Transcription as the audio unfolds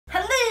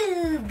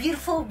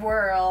beautiful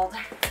world.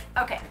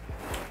 Okay,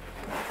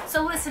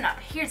 so listen up.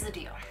 Here's the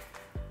deal.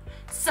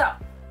 So,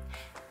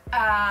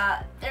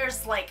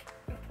 there's like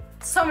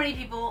so many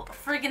people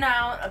freaking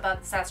out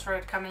about this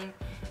asteroid coming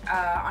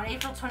on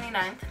April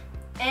 29th.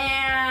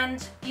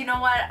 And you know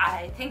what?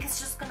 I think it's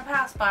just gonna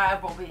pass by.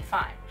 We'll be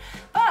fine.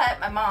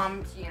 But my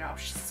mom, you know,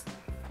 she's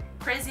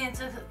crazy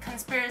into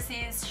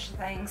conspiracies. She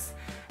thinks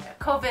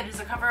COVID is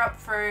a cover-up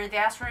for the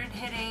asteroid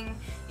hitting.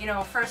 You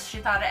know, first she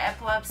thought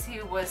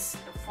epilepsy was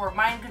for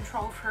mind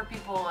control for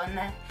people, and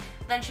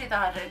then she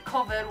thought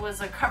COVID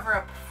was a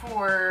cover-up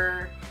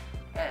for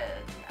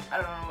I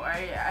don't know,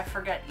 I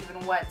forget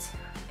even what.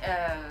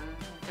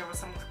 There was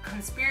some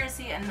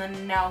conspiracy, and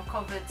then now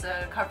COVID's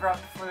a cover-up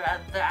for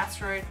the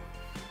asteroid.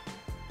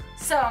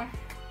 So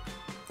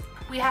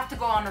we have to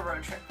go on a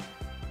road trip.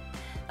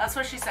 That's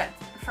what she said,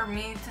 for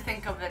me to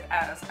think of it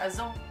as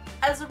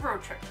a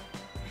road trip.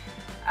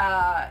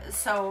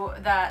 So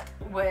that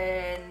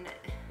when,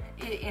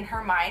 in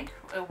her mind,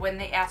 when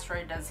the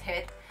asteroid does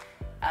hit,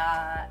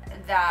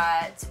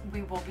 that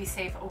we will be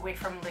safe away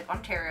from Lake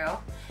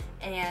Ontario,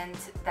 and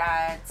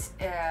that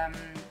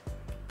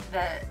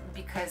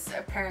because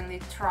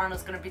apparently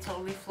Toronto's going to be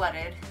totally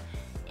flooded,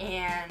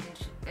 and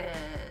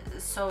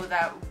so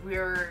that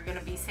we're going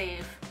to be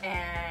safe,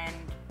 and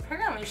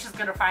apparently she's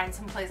going to find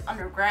some place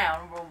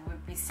underground where we'll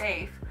be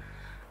safe,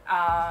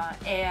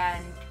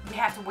 and we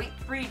have to wait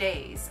 3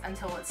 days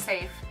until it's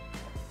safe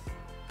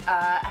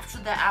after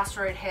the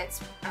asteroid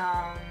hits,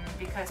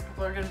 because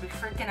people are going to be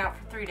freaking out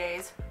for 3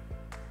 days.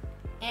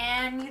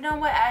 And you know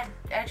what, I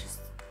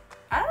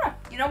don't know,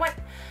 you know what,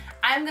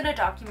 I'm gonna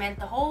document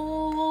the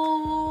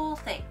whole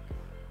thing,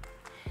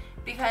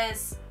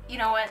 because you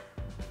know what,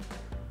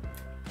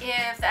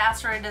 if the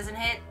asteroid doesn't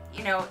hit,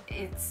 you know,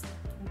 it's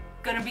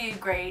gonna be a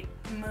great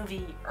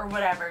movie or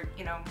whatever,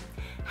 you know,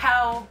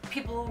 how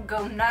people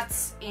go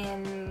nuts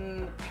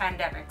in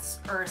pandemics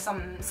or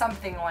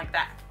something like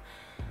that.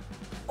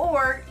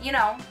 Or, you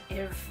know,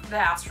 if the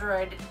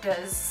asteroid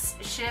does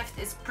shift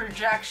its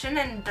projection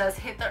and does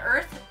hit the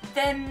Earth,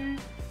 then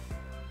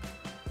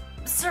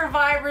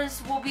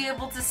survivors will be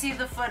able to see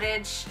the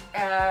footage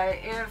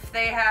if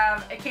they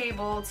have a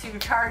cable to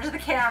charge the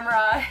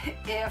camera,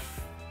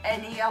 if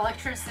any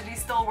electricity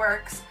still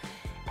works,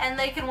 and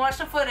they can watch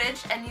the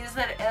footage and use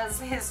it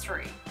as a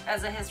history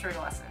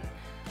lesson.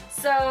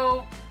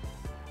 So,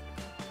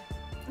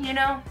 you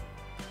know,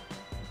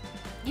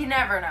 you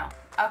never know.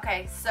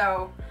 Okay,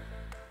 so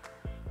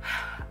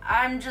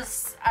I'm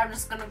just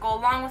gonna go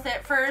along with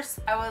it first.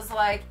 I was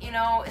like, you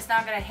know, it's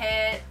not gonna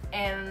hit,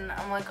 and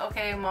I'm like,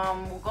 okay,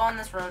 Mom, we'll go on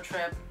this road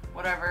trip,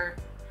 whatever.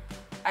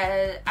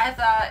 I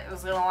thought it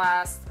was gonna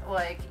last,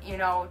 like, you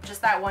know,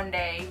 just that one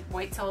day,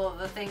 wait till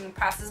the thing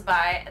passes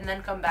by, and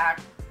then come back.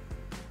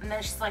 And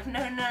then she's like, no,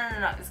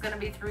 it's gonna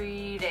be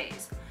 3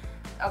 days.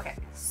 Okay,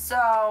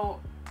 so,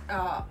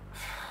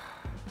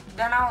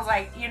 then I was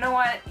like, you know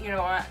what,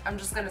 I'm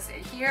just gonna sit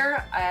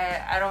here,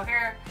 I don't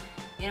care.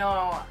 You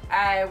know,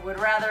 I would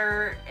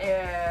rather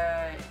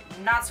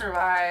not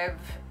survive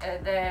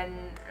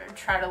than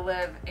try to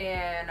live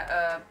in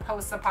a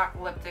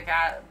post-apocalyptic,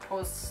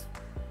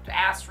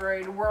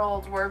 post-asteroid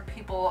world where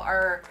people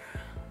are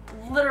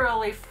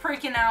literally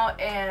freaking out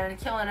and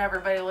killing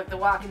everybody like The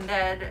Walking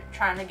Dead,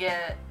 trying to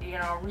get, you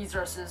know,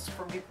 resources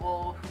for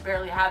people who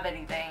barely have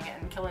anything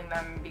and killing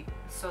them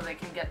so they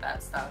can get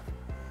that stuff.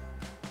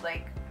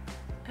 Like,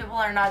 people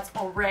are nuts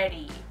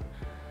already.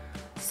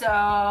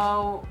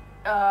 So,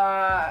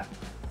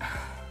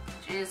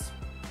 jeez,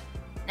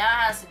 now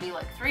it has to be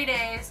like 3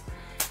 days.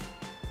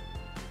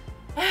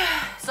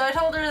 So I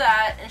told her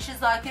that, and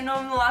she's like, you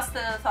know, the last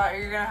thought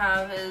you're gonna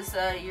have is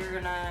that you're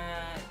gonna,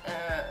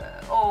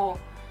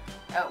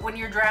 when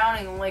you're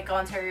drowning in Lake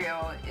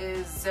Ontario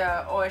is,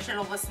 I should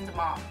have listened to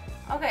Mom.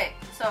 Okay,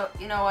 so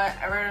you know what,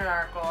 I read an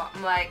article,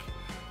 I'm like,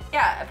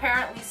 yeah,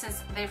 apparently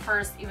since they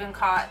first even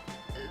caught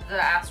the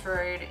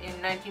asteroid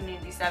in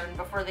 1987,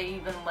 before they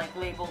even like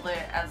labeled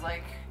it as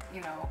like,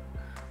 you know,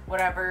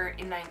 whatever,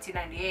 in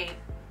 1998,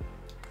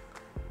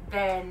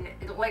 then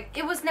like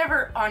it was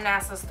never on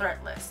NASA's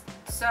threat list,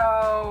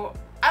 so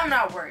I'm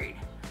not worried.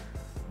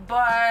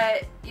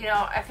 But you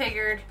know, I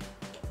figured,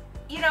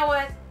 you know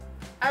what,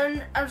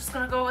 I'm just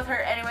gonna go with her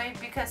anyway,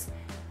 because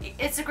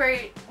it's a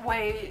great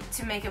way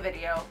to make a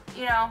video.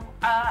 You know,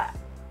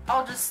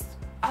 I'll just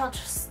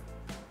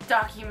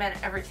document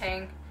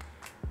everything.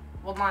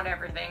 Well, not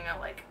everything.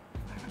 Like,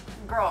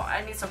 girl,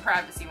 I need some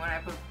privacy when I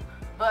poop,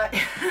 but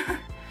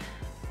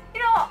you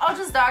know, I'll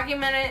just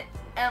document it,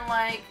 and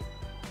like,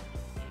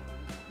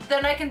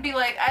 then I can be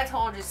like, I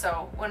told you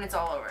so when it's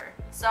all over.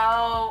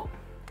 So,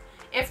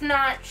 if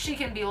not, she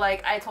can be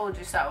like, I told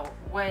you so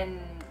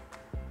when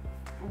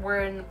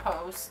we're in the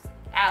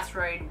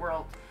post-asteroid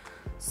world.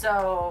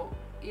 So,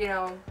 you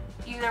know,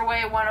 either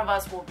way, one of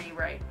us will be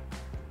right.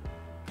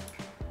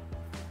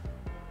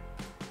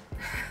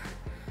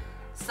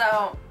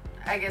 So,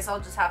 I guess I'll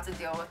just have to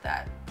deal with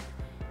that.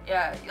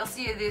 Yeah, you'll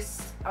see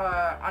this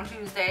on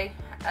Tuesday,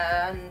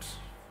 and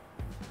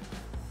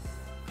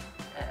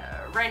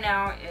right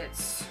now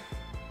it's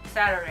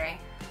Saturday.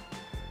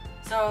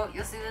 So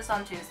you'll see this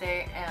on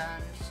Tuesday,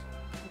 and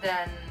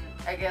then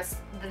I guess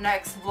the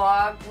next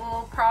vlog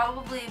will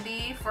probably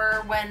be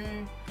for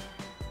when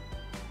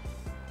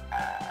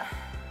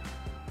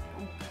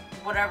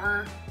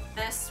whatever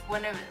this,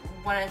 when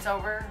it's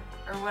over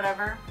or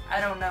whatever. I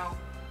don't know.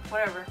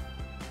 Whatever.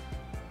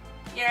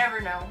 You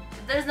never know.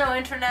 If there's no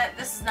internet,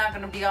 this is not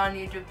going to be on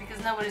YouTube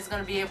because nobody's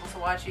going to be able to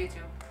watch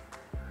YouTube.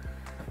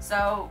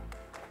 So,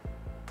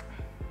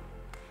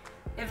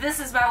 if this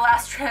is my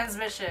last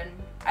transmission,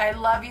 I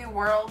love you,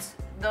 world.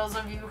 Those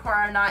of you who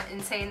are not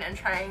insane and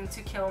trying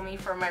to kill me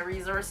for my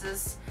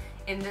resources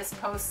in this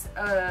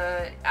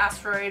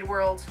post-asteroid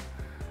world.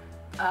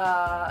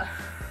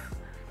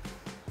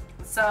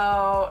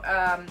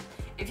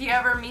 If you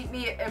ever meet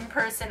me in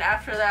person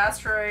after the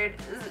asteroid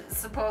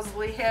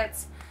supposedly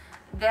hits,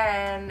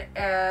 then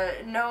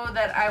know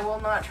that I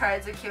will not try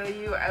to kill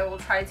you. I will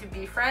try to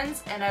be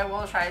friends, and I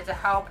will try to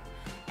help,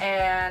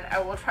 and I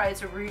will try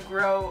to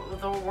regrow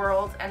the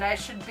world, and I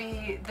should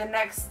be the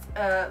next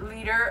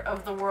leader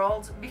of the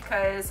world,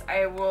 because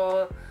I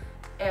will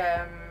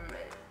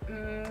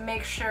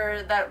make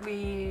sure that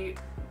we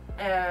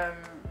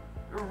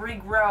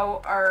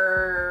regrow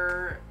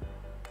our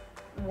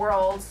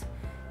world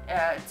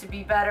to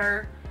be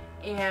better,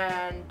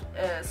 and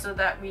so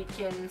that we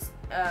can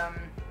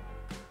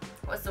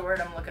what's the word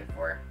I'm looking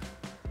for?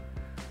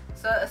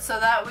 So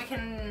that we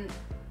can,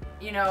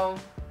 you know,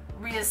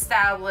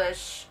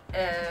 reestablish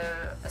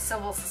a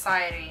civil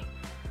society.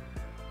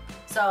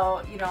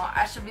 So, you know,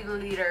 I should be the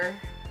leader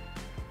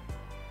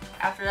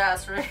after the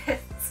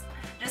asteroids.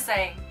 Just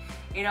saying,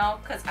 you know,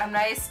 because I'm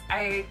nice.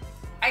 I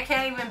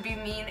can't even be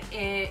mean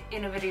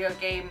in a video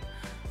game.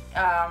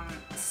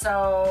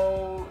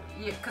 So,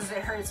 yeah, because it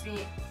hurts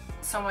me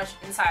so much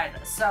inside.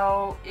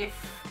 So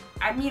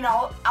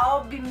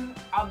I'll be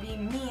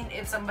mean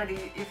if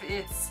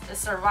it's a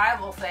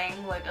survival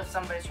thing, like if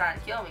somebody's trying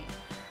to kill me.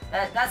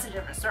 That's a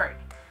different story.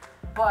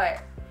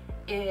 But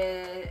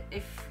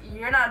if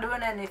you're not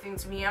doing anything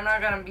to me, I'm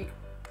not gonna be,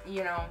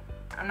 you know,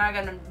 I'm not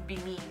gonna be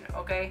mean,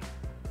 okay?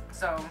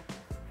 So,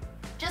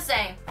 just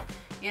saying,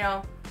 you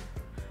know,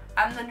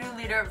 I'm the new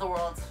leader of the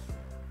world.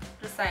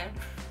 Just saying.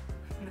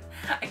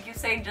 I keep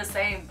saying just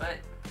saying, but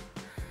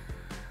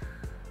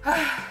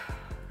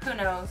who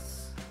knows?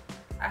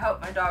 I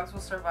hope my dogs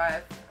will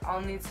survive. I'll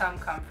need some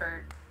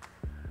comfort.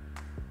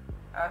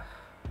 I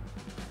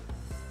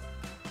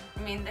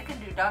mean, they can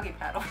do doggy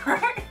paddle,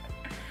 right?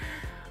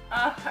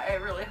 I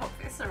really hope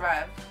they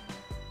survive,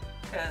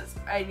 because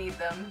I need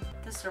them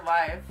to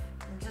survive,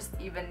 just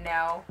even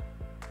now,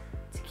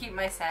 to keep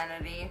my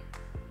sanity.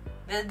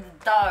 The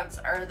dogs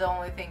are the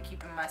only thing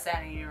keeping my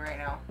sanity right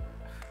now.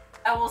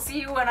 I will see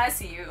you when I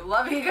see you.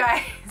 Love you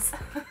guys.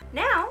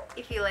 Now,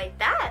 if you like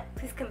that,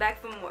 please come back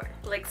for more.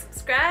 Like,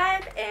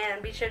 subscribe,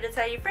 and be sure to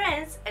tell your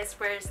friends. I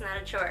swear it's not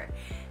a chore.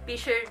 Be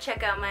sure to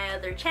check out my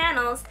other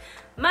channels,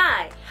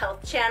 my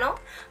health channel,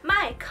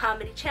 my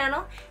comedy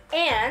channel,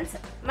 and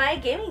my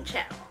gaming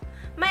channel.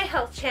 My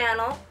health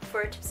channel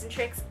for tips and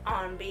tricks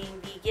on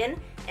being vegan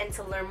and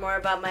to learn more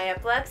about my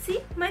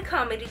epilepsy, my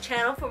comedy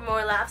channel for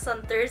more laughs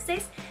on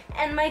Thursdays,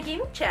 and my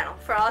gaming channel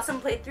for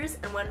awesome playthroughs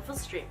and wonderful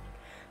streaming.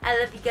 I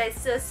love you guys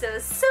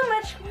so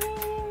much.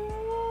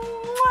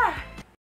 Mwah!